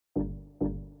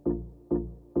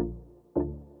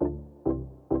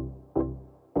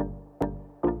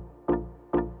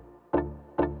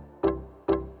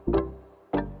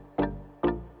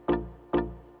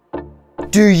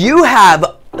Do you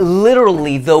have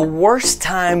literally the worst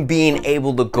time being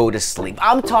able to go to sleep?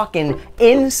 I'm talking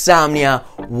insomnia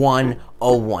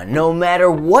 101. No matter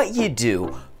what you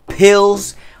do,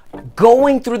 pills,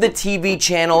 going through the TV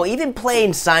channel, even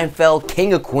playing Seinfeld,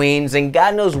 King of Queens, and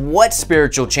God knows what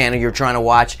spiritual channel you're trying to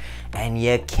watch, and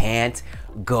you can't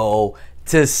go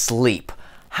to sleep.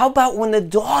 How about when the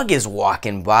dog is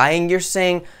walking by and you're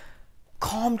saying,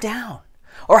 calm down?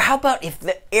 Or how about if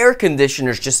the air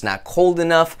conditioner's just not cold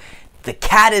enough, the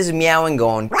cat is meowing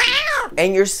going,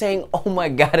 and you're saying, oh my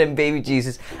God, and baby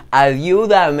Jesus,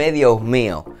 ayúdame Dios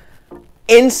mío.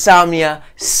 Insomnia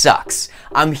sucks.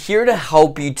 I'm here to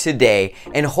help you today,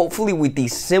 and hopefully with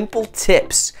these simple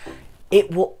tips,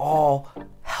 it will all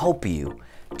help you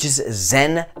just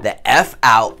zen the F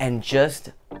out and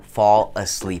just fall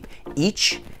asleep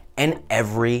each and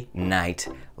every night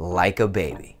like a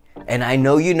baby. And I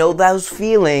know you know those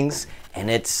feelings, and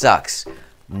it sucks.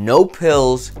 No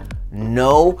pills,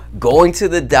 no going to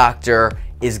the doctor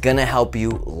is gonna help you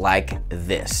like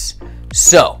this.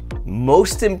 So,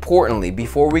 most importantly,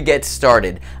 before we get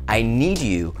started, I need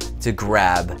you to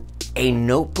grab a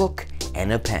notebook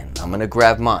and a pen. I'm gonna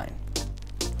grab mine.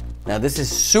 Now this is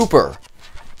super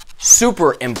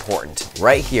important.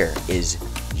 Right here is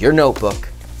your notebook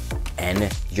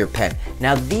and your pen.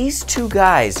 Now these two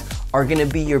guys are gonna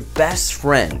be your best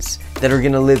friends that are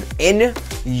gonna live in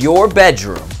your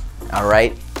bedroom, all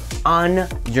right, on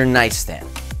your nightstand.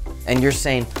 And you're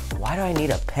saying, why do I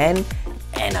need a pen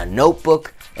and a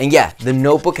notebook? And yeah, the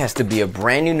notebook has to be a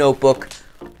brand new notebook,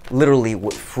 literally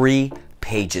with free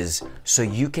pages, so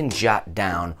you can jot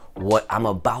down what I'm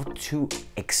about to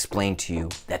explain to you.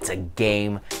 That's a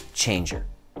game changer,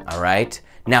 all right?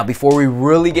 Now, before we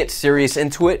really get serious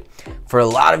into it, for a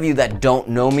lot of you that don't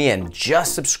know me and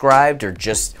just subscribed or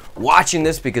just watching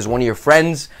this because one of your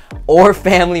friends or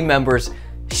family members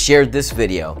shared this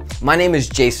video, my name is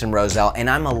Jason Rosell and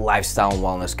I'm a lifestyle and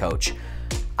wellness coach.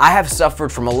 I have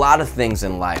suffered from a lot of things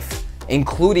in life,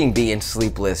 including being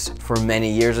sleepless for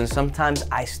many years, and sometimes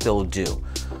I still do,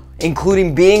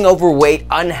 including being overweight,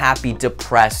 unhappy,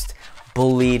 depressed,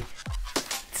 bullied,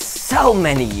 so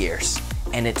many years,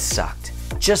 and it sucked.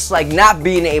 Just like not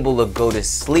being able to go to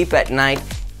sleep at night,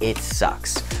 it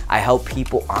sucks. I help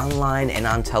people online and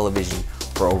on television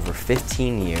for over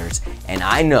 15 years, and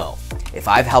I know if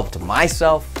I've helped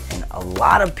myself and a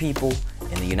lot of people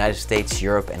in the United States,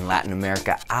 Europe, and Latin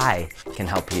America, I can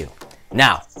help you.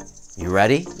 Now, you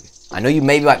ready? I know you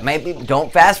maybe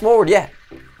don't fast forward yet.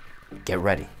 Get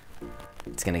ready.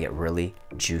 It's gonna get really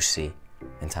juicy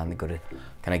and time to go to,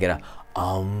 can I get a,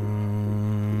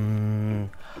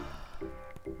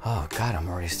 oh God, I'm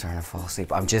already starting to fall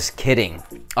asleep. I'm just kidding.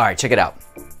 All right, check it out.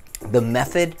 The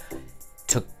method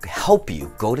to help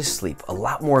you go to sleep a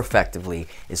lot more effectively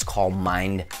is called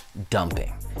mind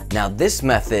dumping. Now, this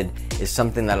method is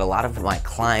something that a lot of my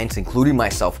clients, including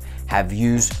myself, have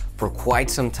used for quite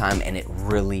some time, and it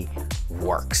really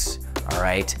works, all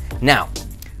right? Now,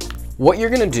 what you're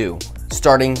gonna do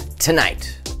starting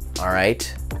tonight, all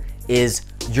right, is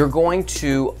you're going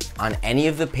to, on any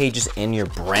of the pages in your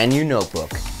brand new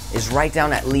notebook, is write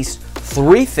down at least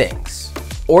 3 things,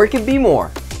 or it could be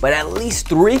more, but at least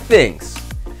 3 things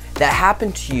that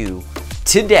happened to you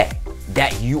today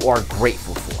that you are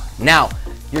grateful for. Now,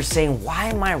 you're saying, why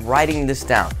am I writing this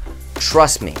down?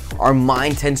 Trust me, our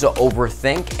mind tends to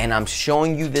overthink, and I'm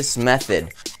showing you this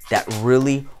method that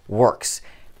really works.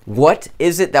 What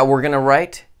is it that we're gonna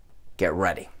write? Get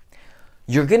ready.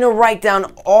 You're gonna write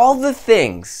down all the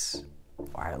things,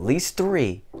 or at least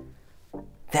 3,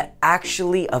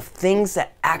 of things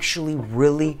that actually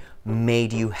really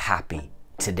made you happy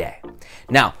today.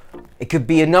 Now, it could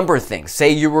be a number of things. Say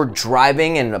you were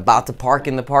driving and about to park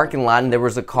in the parking lot and there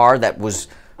was a car that was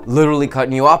literally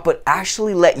cutting you off, but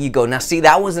actually let you go. Now see,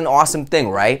 that was an awesome thing,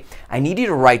 right? I need you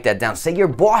to write that down. Say your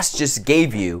boss just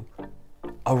gave you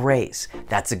a raise.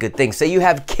 That's a good thing. Say you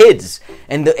have kids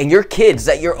and your kids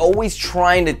that you're always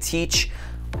trying to teach,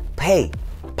 hey,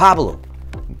 Pablo,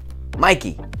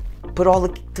 Mikey, put all the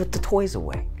toys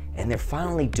away. And they're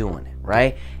finally doing it,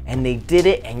 right? And they did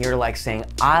it, and you're like saying,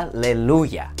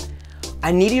 Alleluia.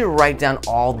 I need you to write down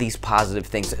all these positive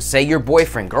things. Say your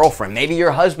boyfriend, girlfriend, maybe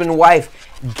your husband, wife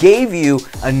gave you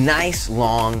a nice,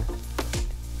 long,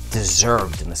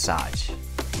 deserved massage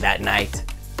that night,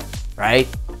 right?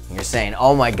 And you're saying,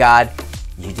 oh my God,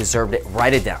 you deserved it.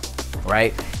 Write it down,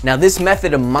 right? Now, this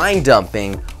method of mind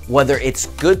dumping, whether it's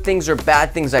good things or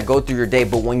bad things that go through your day,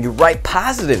 but when you write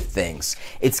positive things,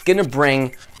 it's gonna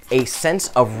bring a sense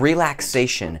of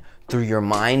relaxation through your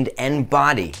mind and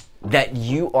body that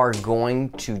you are going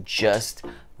to just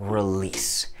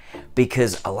release.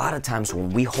 Because a lot of times when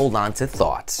we hold on to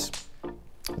thoughts,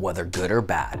 whether good or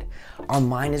bad, our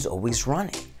mind is always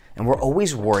running. And we're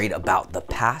always worried about the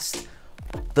past,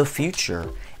 the future,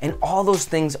 and all those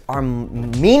things are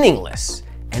meaningless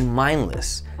and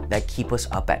mindless that keep us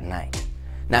up at night.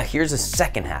 Now here's the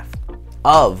second half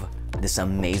of this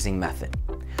amazing method.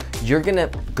 You're gonna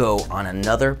go on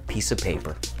another piece of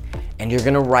paper and you're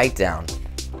gonna write down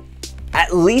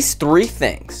at least 3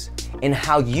 things in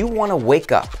how you wanna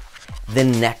wake up the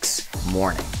next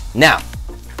morning. Now,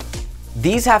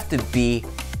 these have to be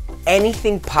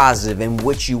anything positive in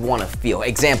which you wanna feel.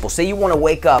 Example, say you wanna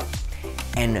wake up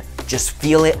and just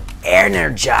feel it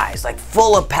energized, like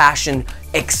full of passion,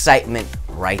 excitement,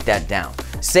 write that down.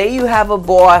 Say you have a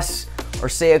boss or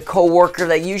say a coworker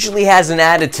that usually has an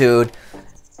attitude,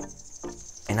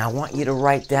 and I want you to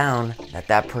write down that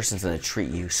that person's gonna treat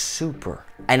you super,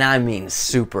 and I mean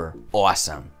super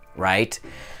awesome, right?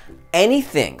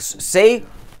 Anything, say,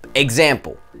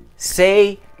 example,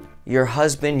 say your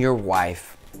husband, your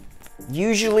wife,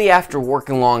 usually after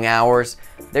working long hours,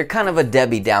 they're kind of a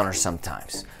Debbie Downer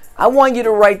sometimes. I want you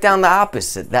to write down the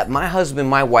opposite, that my husband,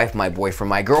 my wife, my boyfriend,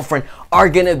 my girlfriend are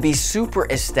gonna be super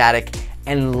ecstatic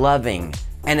and loving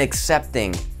and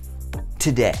accepting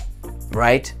today,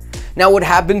 right? Now what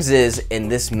happens is, in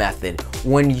this method,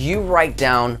 when you write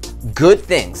down good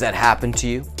things that happen to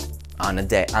you on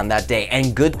that day,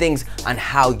 and good things on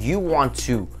how you want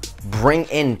to bring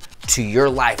into your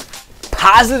life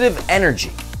positive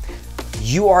energy,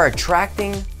 you are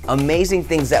attracting amazing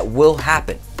things that will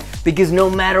happen. Because no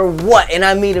matter what, and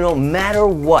I mean no matter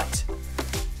what,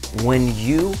 when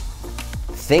you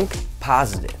think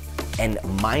positive and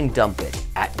mind dump it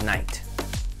at night,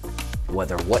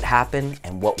 whether what happened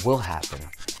and what will happen,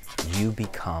 you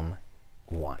become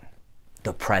one.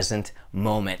 The present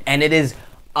moment. And it is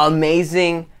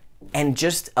amazing and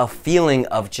just a feeling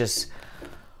of just,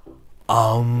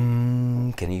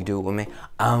 can you do it with me?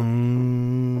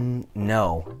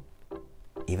 No.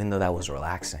 Even though that was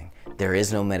relaxing, there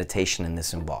is no meditation in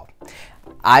this involved.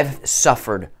 I've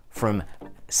suffered from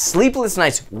sleepless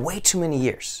nights way too many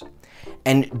years.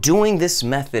 And doing this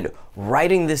method,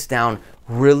 writing this down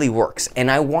really works. And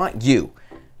I want you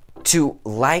to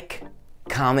like,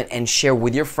 comment, and share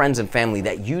with your friends and family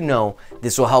that you know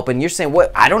this will help. And you're saying,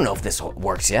 what? I don't know if this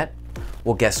works yet.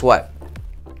 Well, guess what?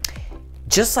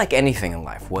 Just like anything in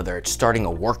life, whether it's starting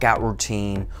a workout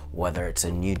routine, whether it's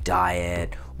a new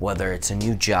diet, whether it's a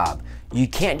new job, you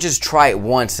can't just try it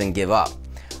once and give up.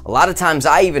 A lot of times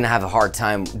I even have a hard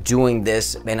time doing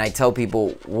this, and I tell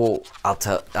people, well, I'll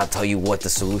tell you what the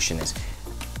solution is.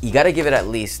 You gotta give it at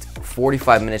least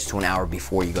 45 minutes to an hour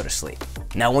before you go to sleep.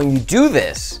 Now when you do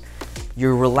this,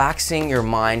 you're relaxing your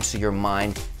mind so your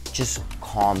mind just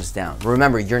calms down.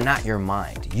 Remember, you're not your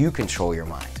mind. You control your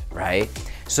mind, right?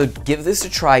 So give this a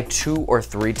try 2 or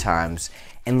 3 times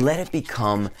and let it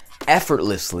become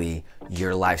effortlessly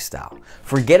your lifestyle.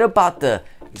 Forget about the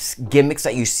gimmicks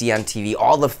that you see on TV,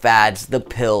 all the fads, the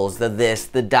pills, the this,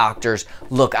 the doctors.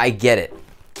 Look, I get it.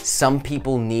 Some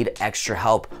people need extra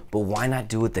help, but why not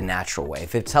do it the natural way?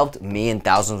 If it's helped me and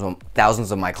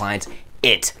thousands of my clients,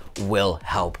 it will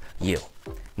help you.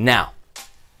 Now,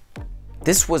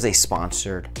 this was a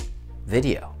sponsored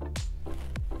video.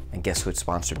 And guess who it's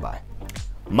sponsored by?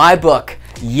 My book,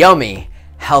 Yummy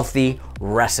Healthy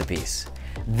Recipes.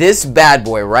 This bad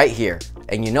boy right here,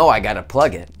 and you know I gotta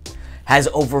plug it, has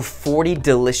over 40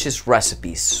 delicious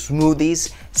recipes,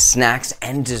 smoothies, snacks,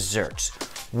 and desserts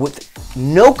with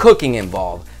no cooking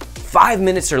involved, 5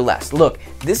 minutes or less. Look,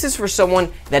 this is for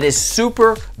someone that is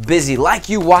super busy, like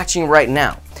you watching right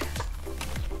now.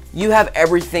 You have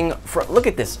everything from, look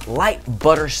at this, light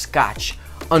butterscotch,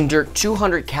 under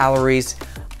 200 calories,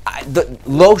 the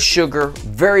low sugar,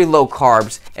 very low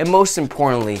carbs, and most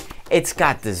importantly, it's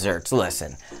got desserts.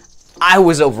 Listen, I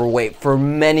was overweight for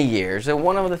many years, and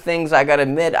one of the things I gotta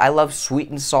admit, I love sweet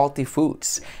and salty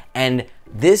foods. And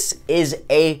this is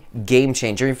a game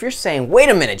changer. If you're saying, wait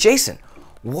a minute, Jason,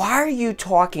 why are you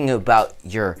talking about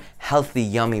your Healthy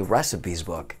Yummy Recipes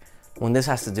book when this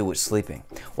has to do with sleeping?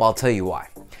 Well, I'll tell you why.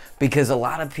 Because a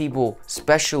lot of people,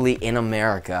 especially in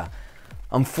America,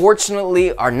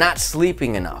 unfortunately are not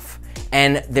sleeping enough.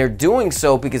 And they're doing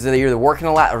so because they're either working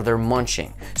a lot or they're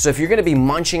munching. So if you're gonna be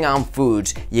munching on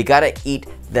foods, you gotta eat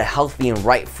the healthy and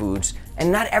right foods. And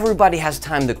not everybody has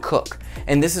time to cook.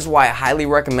 And this is why I highly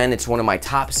recommend, it's one of my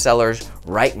top sellers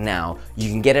right now. You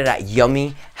can get it at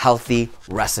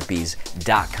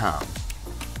yummyhealthyrecipes.com.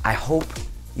 I hope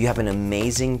you have an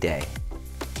amazing day,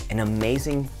 an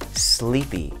amazing,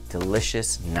 sleepy,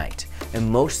 delicious night.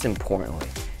 And most importantly,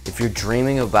 if you're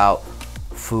dreaming about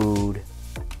food,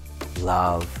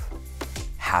 love,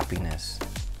 happiness,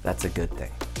 that's a good thing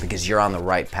because you're on the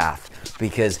right path.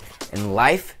 Because in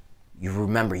life, you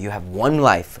remember you have one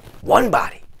life, one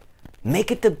body.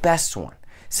 Make it the best one.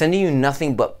 Sending you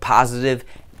nothing but positive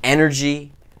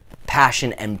energy,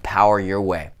 passion, and power your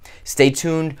way. Stay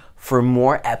tuned for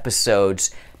more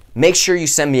episodes. Make sure you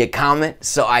send me a comment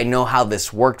so I know how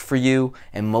this worked for you.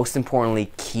 And most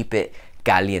importantly, keep it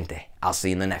caliente. I'll see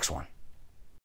you in the next one.